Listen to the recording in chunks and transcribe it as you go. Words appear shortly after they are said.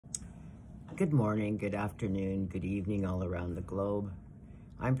Good morning, good afternoon, good evening all around the globe.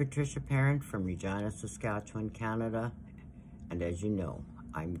 I'm Patricia Parent from Regina, Saskatchewan, Canada. And as you know,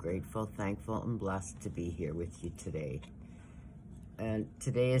 I'm grateful, thankful, and blessed to be here with you today. And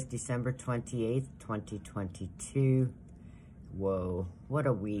today is December 28th, 2022. Whoa, what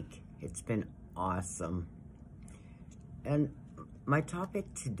a week. It's been awesome. And my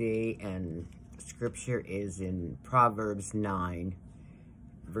topic today and scripture is in Proverbs 9,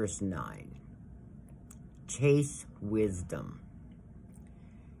 verse 9. Chase wisdom.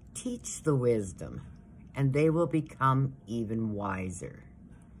 Teach the wisdom, and they will become even wiser.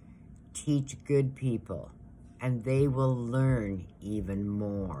 Teach good people, and they will learn even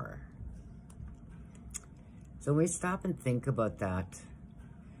more. So we stop and think about that.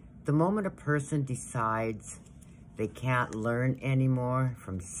 The moment a person decides they can't learn anymore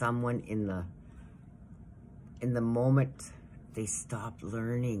from someone in the moment they stop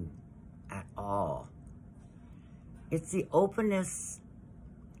learning at all. It's the openness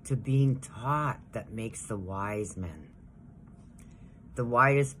to being taught that makes the wise men. The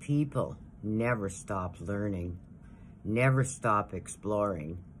wisest people never stop learning, never stop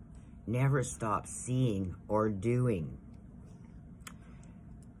exploring, never stop seeing or doing.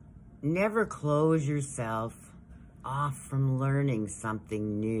 Never close yourself off from learning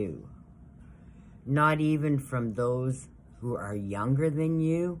something new, not even from those who are younger than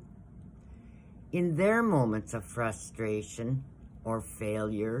you. In their moments of frustration or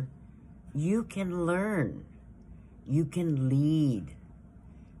failure, you can learn, you can lead,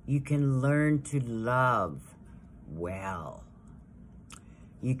 you can learn to love well.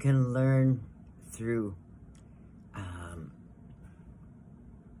 You can learn through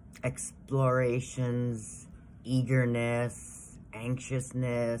explorations, eagerness,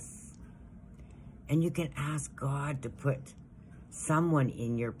 anxiousness, and you can ask God to put someone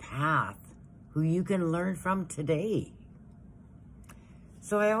in your path who you can learn from today.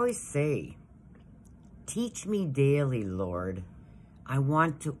 So I always say, teach me daily, Lord. I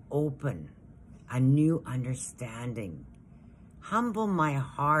want to open a new understanding. Humble my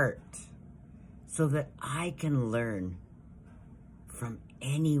heart so that I can learn from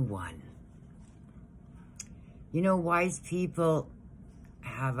anyone. You know, wise people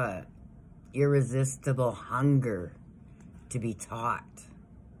have a irresistible hunger to be taught.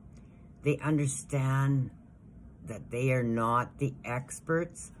 They understand that they are not the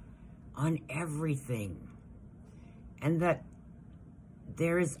experts on everything, and that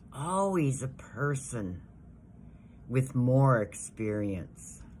there is always a person with more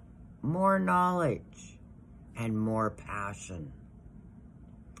experience, more knowledge, and more passion.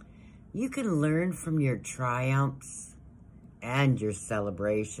 You can learn from your triumphs and your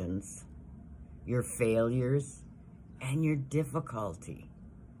celebrations, your failures and your difficulty.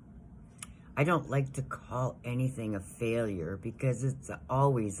 I don't like to call anything a failure because it's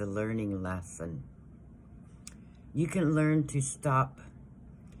always a learning lesson. You can learn to stop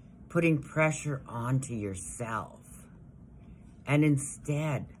putting pressure onto yourself and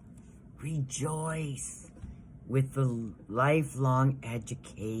instead rejoice with the lifelong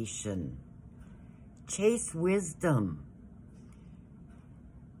education. Chase wisdom.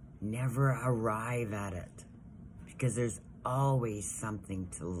 Never arrive at it because there's always something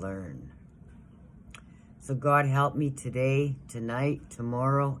to learn. So God help me today, tonight,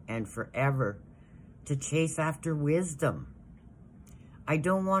 tomorrow, and forever to chase after wisdom. I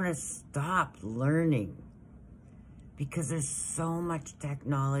don't want to stop learning because there's so much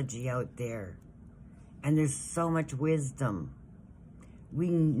technology out there and there's so much wisdom. We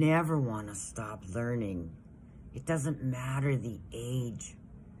never want to stop learning. It doesn't matter the age,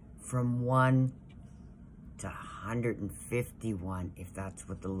 from 1 to 151, if that's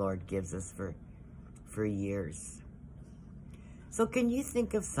what the Lord gives us for years. So can you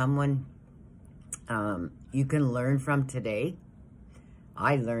think of someone you can learn from today?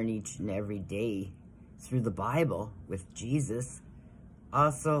 I learn each and every day through the Bible with Jesus.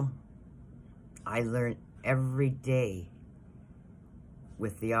 Also, I learn every day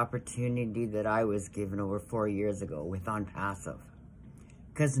with the opportunity that I was given over 4 years ago with ONPASSIVE.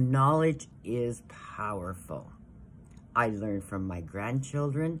 Because knowledge is powerful. I learn from my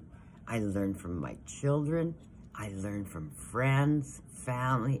grandchildren. I learn from my children. I learn from friends,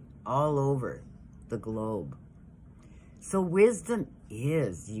 family, all over the globe. So wisdom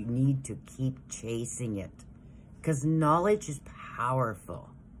is, you need to keep chasing it because knowledge is powerful.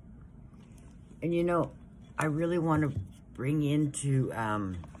 And you know, I really want to bring into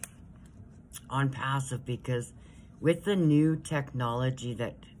ONPASSIVE because with the new technology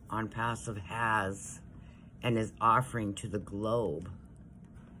that ONPASSIVE has and is offering to the globe,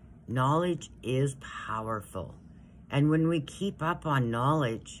 Knowledge is powerful. And when we keep up on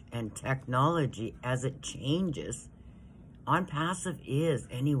knowledge and technology as it changes, ONPASSIVE is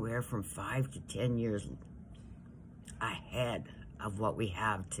anywhere from 5 to 10 years ahead of what we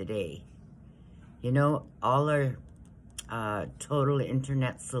have today. You know, all our total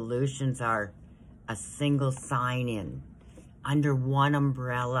internet solutions are a single sign-in under one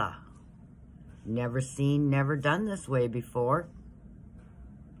umbrella. Never seen, never done this way before.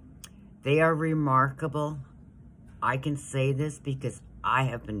 They are remarkable. I can say this because I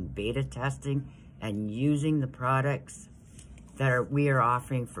have been beta testing and using the products that we are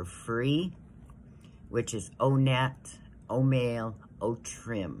offering for free, which is ONET, OMail,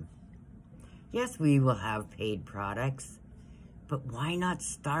 OTrim. Yes, we will have paid products, but why not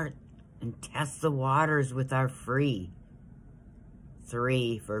start and test the waters with our free?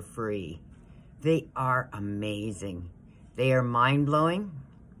 3 for free. They are amazing. They are mind-blowing.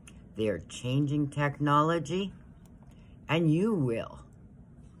 They are changing technology, and you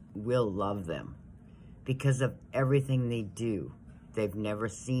will love them because of everything they do. They've never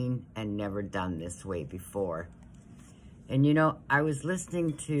seen and never done this way before. And you know, I was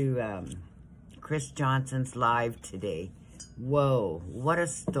listening to Chris Johnson's live today. Whoa, what a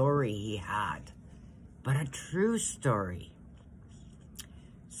story he had, but a true story.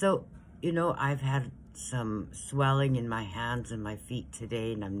 So, you know, I've had some swelling in my hands and my feet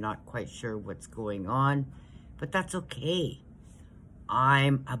today, and I'm not quite sure what's going on, but that's okay.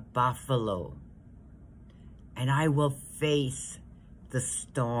 I'm a buffalo, and I will face the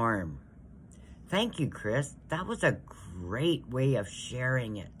storm. Thank you, Chris. That was a great way of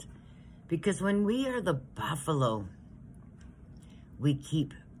sharing it. Because when we are the buffalo, we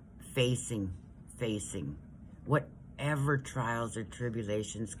keep facing whatever trials or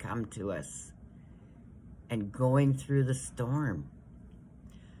tribulations come to us and going through the storm.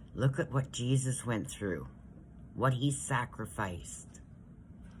 Look at what Jesus went through, what he sacrificed.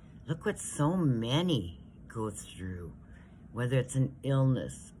 Look what so many go through, whether it's an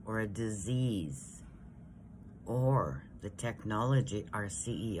illness or a disease or the technology our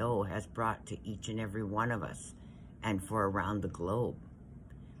CEO has brought to each and every one of us and for around the globe.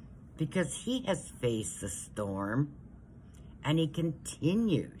 Because he has faced the storm and he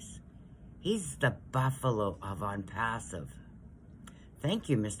continues. He's the buffalo of ONPASSIVE. Thank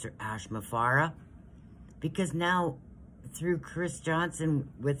you, Mr. Ashmafara, because now through Chris Johnson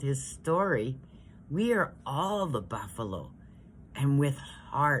with his story, we are all the buffalo and with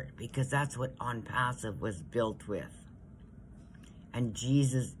heart, because that's what ONPASSIVE was built with. And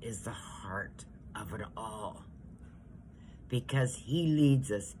Jesus is the heart of it all, because he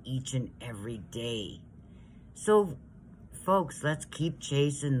leads us each and every day. So, folks, let's keep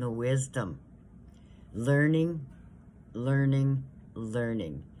chasing the wisdom. Learning, learning,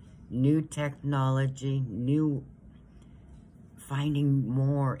 learning. New technology, finding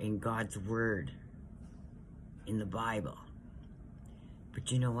more in God's Word, in the Bible.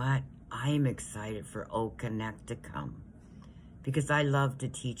 But you know what? I am excited for O-Connect to come, because I love to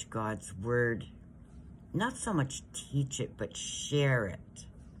teach God's Word. Not so much teach it, but share it.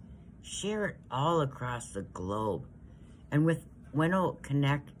 Share it all across the globe. And when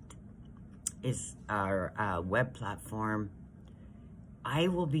O-Connect is our web platform, I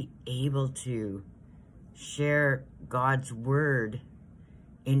will be able to share God's Word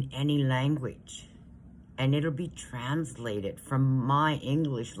in any language. And it'll be translated from my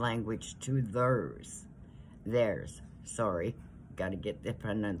English language to theirs. Sorry, got to get the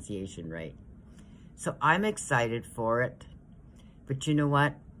pronunciation right. So I'm excited for it. But you know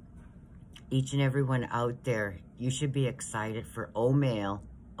what? Each and everyone out there, you should be excited for OMail,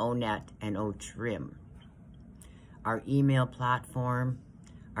 ONET, and OTrim. Our email platform,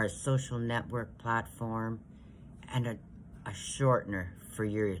 our social network platform, and a shortener for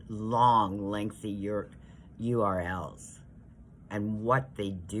your long, lengthy URLs. And what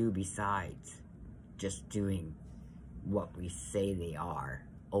they do besides just doing what we say they are.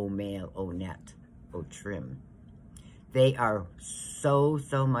 OMail, ONET, OTrim. They are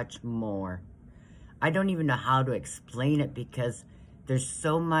so much more. I don't even know how to explain it because there's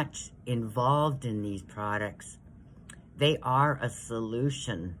so much involved in these products. They are a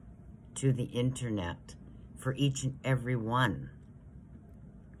solution to the internet for each and every one.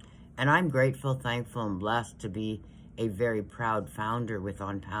 And I'm grateful, thankful, and blessed to be a very proud founder with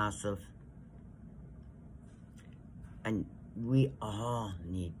ONPASSIVE. And we all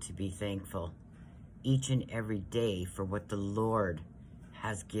need to be thankful each and every day for what the Lord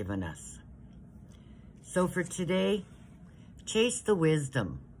has given us. So for today, chase the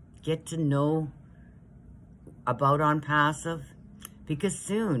wisdom. Get to know about ONPASSIVE, because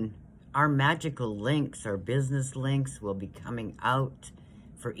soon Our magical links, our business links will be coming out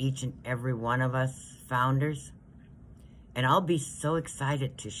for each and every one of us founders. And I'll be so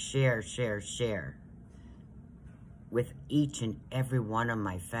excited to share with each and every one of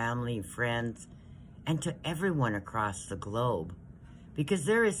my family, friends, and to everyone across the globe. Because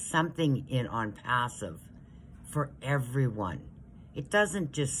there is something in ONPASSIVE for everyone. It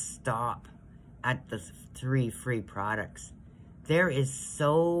doesn't just stop at the 3 free products. There is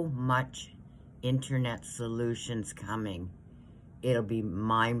so much internet solutions coming. It'll be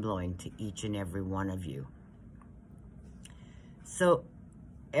mind-blowing to each and every one of you. So,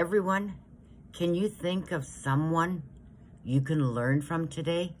 everyone, can you think of someone you can learn from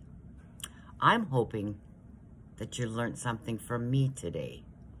today? I'm hoping that you learned something from me today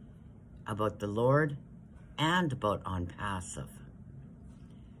about the Lord and about ONPASSIVE.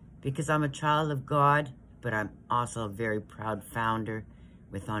 Because I'm a child of God, but I'm also a very proud founder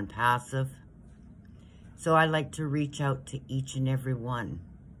with ONPASSIVE. So I like to reach out to each and every one.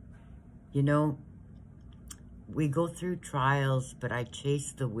 You know, we go through trials, but I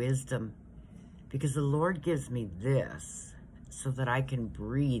chase the wisdom because the Lord gives me this so that I can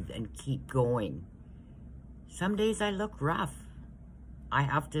breathe and keep going. Some days I look rough. I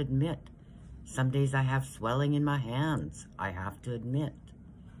have to admit. Some days I have swelling in my hands. I have to admit.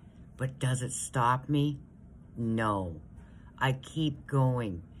 But does it stop me? No. I keep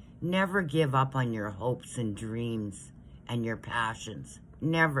going. Never give up on your hopes and dreams and your passions.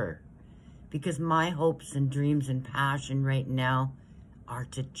 Never. Because my hopes and dreams and passion right now are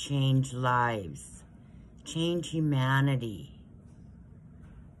to change lives. Change humanity.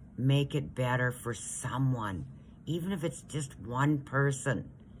 Make it better for someone. Even if it's just one person,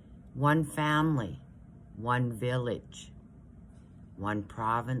 one family, one village, one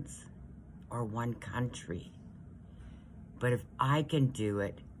province, or one country. But if I can do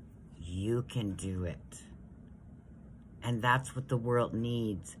it, you can do it. And that's what the world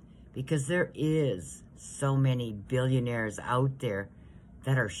needs. Because there is so many billionaires out there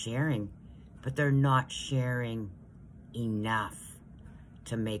that are sharing, but they're not sharing enough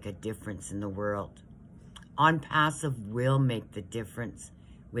to make a difference in the world. ONPASSIVE will make the difference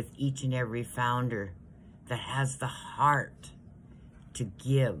with each and every founder that has the heart to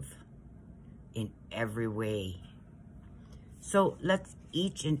give in every way. So let's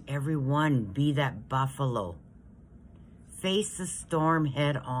each and every one be that buffalo. Face the storm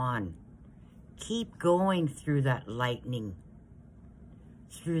head on. Keep going through that lightning,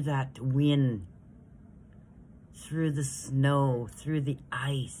 through that wind, through the snow, through the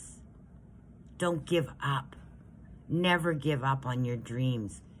ice. Don't give up. Never give up on your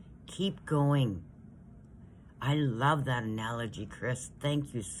dreams. Keep going. I love that analogy, Chris.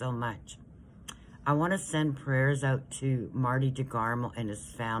 Thank you so much. I want to send prayers out to Marty DeGarmo and his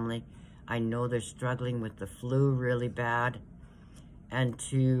family. I know they're struggling with the flu really bad. And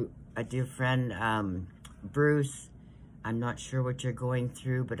to a dear friend, Bruce, I'm not sure what you're going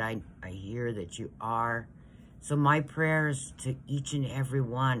through, but I hear that you are. So my prayers to each and every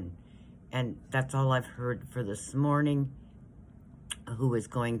one. And that's all I've heard for this morning, who is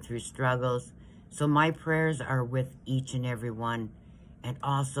going through struggles. So my prayers are with each and every one, and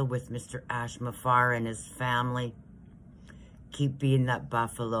also with Mr. Ashmafar and his family. Keep being that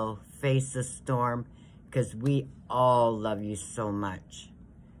buffalo. Face the storm, because we all love you so much.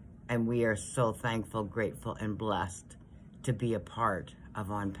 And we are so thankful, grateful, and blessed to be a part of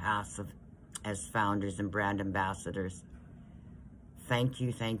ONPASSIVE as founders and brand ambassadors. Thank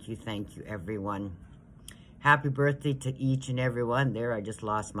you, thank you, thank you, everyone. Happy birthday to each and every one. There, I just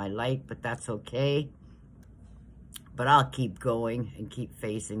lost my light, but that's okay. But I'll keep going and keep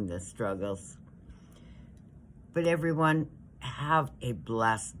facing the struggles. But everyone, have a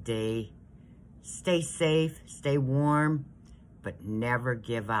blessed day. Stay safe, stay warm, but never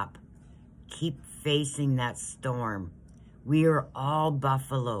give up. Keep facing that storm. We are all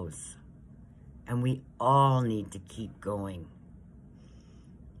buffaloes, and we all need to keep going.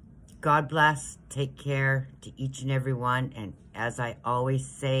 God bless. Take care to each and every one. And as I always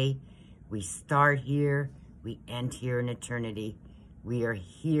say, we start here, we end here in eternity. We are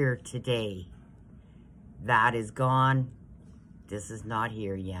here today. That is gone. This is not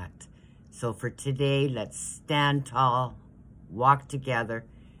here yet. So for today, let's stand tall, walk together,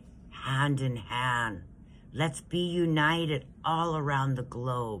 hand in hand. Let's be united all around the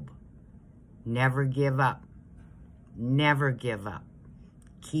globe. Never give up. Never give up.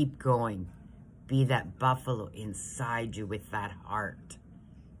 Keep going. Be that buffalo inside you with that heart.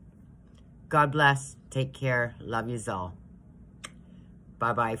 God bless. Take care. Love yous all.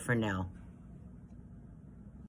 Bye-bye for now.